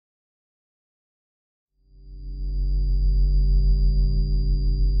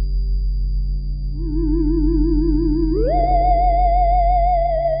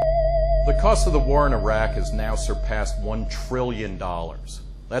cost of the war in Iraq has now surpassed $1 trillion.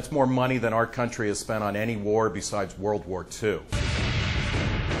 That's more money than our country has spent on any war besides World War II.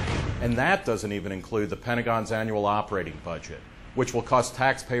 And that doesn't even include the Pentagon's annual operating budget, which will cost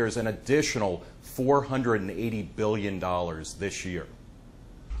taxpayers an additional $480 billion this year.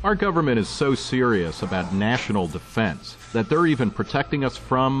 Our government is so serious about national defense that they're even protecting us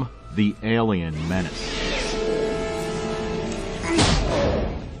from the alien menace.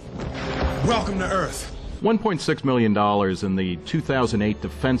 Welcome to Earth. $1.6 million in the 2008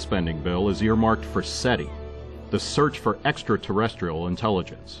 defense spending bill is earmarked for SETI, the search for extraterrestrial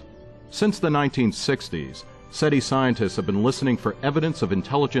intelligence. Since the 1960s, SETI scientists have been listening for evidence of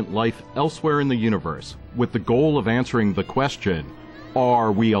intelligent life elsewhere in the universe, with the goal of answering the question,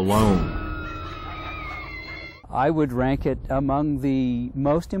 are we alone? I would rank it among the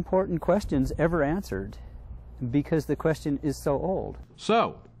most important questions ever answered, because the question is so old.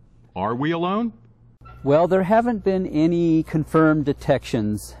 So, are we alone? Well, there haven't been any confirmed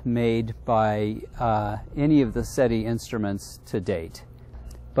detections made by any of the SETI instruments to date.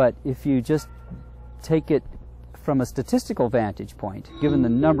 But if you just take it from a statistical vantage point, given the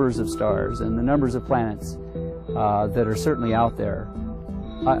numbers of stars and the numbers of planets that are certainly out there,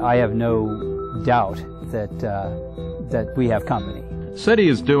 I have no doubt that we have company. SETI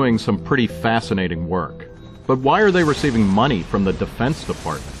is doing some pretty fascinating work. But why are they receiving money from the Defense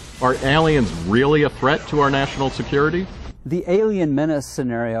Department? Are aliens really a threat to our national security? The alien menace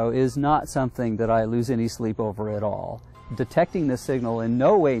scenario is not something that I lose any sleep over at all. Detecting the signal in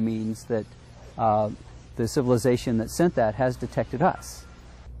no way means that the civilization that sent that has detected us.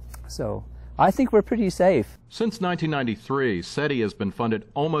 So I think we're pretty safe. Since 1993, SETI has been funded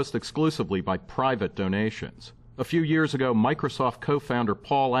almost exclusively by private donations. A few years ago, Microsoft co-founder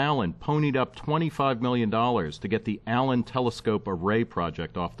Paul Allen ponied up $25 million to get the Allen Telescope Array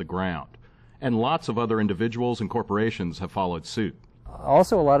project off the ground. And lots of other individuals and corporations have followed suit.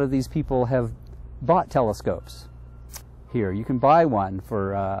 Also, a lot of these people have bought telescopes. Here, you can buy one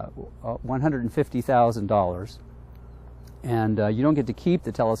for $150,000, and you don't get to keep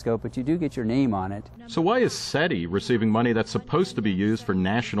the telescope, but you do get your name on it. So why is SETI receiving money that's supposed to be used for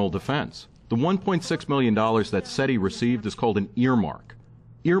national defense? The $1.6 million that SETI received is called an earmark.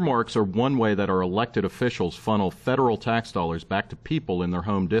 Earmarks are one way that our elected officials funnel federal tax dollars back to people in their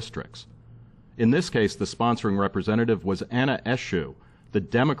home districts. In this case, the sponsoring representative was Anna Eshoo, the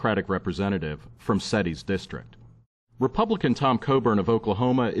Democratic representative from SETI's district. Republican Tom Coburn of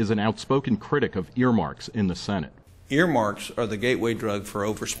Oklahoma is an outspoken critic of earmarks in the Senate. Earmarks are the gateway drug for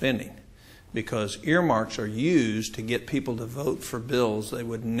overspending, because earmarks are used to get people to vote for bills they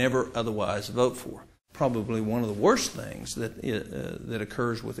would never otherwise vote for. Probably one of the worst things that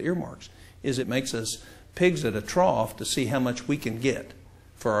occurs with earmarks is it makes us pigs at a trough to see how much we can get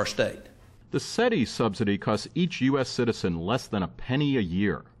for our state. The SETI subsidy costs each U.S. citizen less than a penny a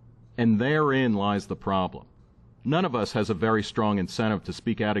year, and therein lies the problem. None of us has a very strong incentive to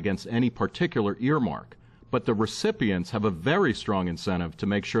speak out against any particular earmark, but the recipients have a very strong incentive to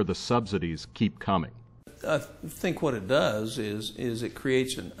make sure the subsidies keep coming. I think what it does is it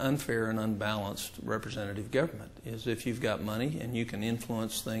creates an unfair and unbalanced representative government. Is if you've got money and you can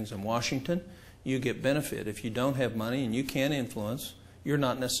influence things in Washington, you get benefit. If you don't have money and you can't influence, you're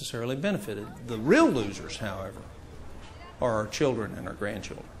not necessarily benefited. The real losers, however, are our children and our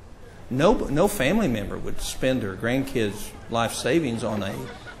grandchildren. No family member would spend their grandkids' life savings on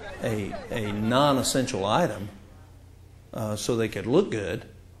a non-essential item so they could look good,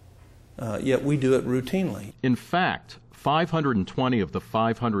 yet we do it routinely. In fact, 520 of the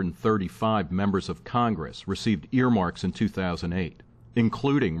 535 members of Congress received earmarks in 2008,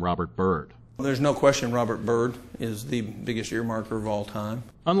 including Robert Byrd. There's no question Robert Byrd is the biggest earmarker of all time.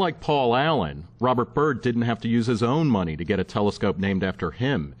 Unlike Paul Allen, Robert Byrd didn't have to use his own money to get a telescope named after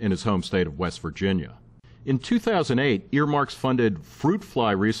him in his home state of West Virginia. In 2008, earmarks funded fruit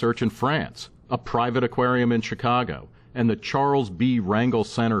fly research in France, a private aquarium in Chicago, and the Charles B. Rangel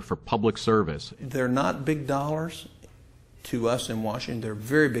Center for Public Service. They're not big dollars to us in Washington. They're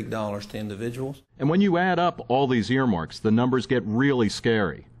very big dollars to individuals. And when you add up all these earmarks, the numbers get really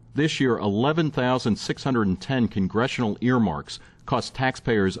scary. This year, 11,610 congressional earmarks cost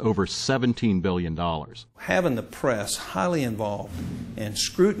taxpayers over $17 billion. Having the press highly involved and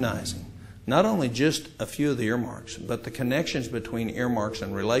scrutinizing not only just a few of the earmarks, but the connections between earmarks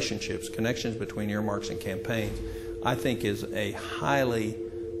and relationships, connections between earmarks and campaigns, I think is a highly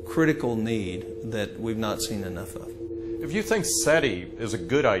critical need that we've not seen enough of. If you think SETI is a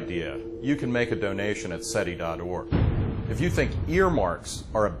good idea, you can make a donation at SETI.org. If you think earmarks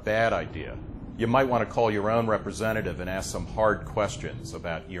are a bad idea, you might want to call your own representative and ask some hard questions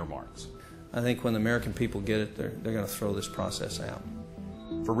about earmarks. I think when the American people get it, they're going to throw this process out.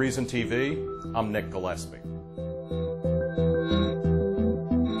 For Reason TV, I'm Nick Gillespie.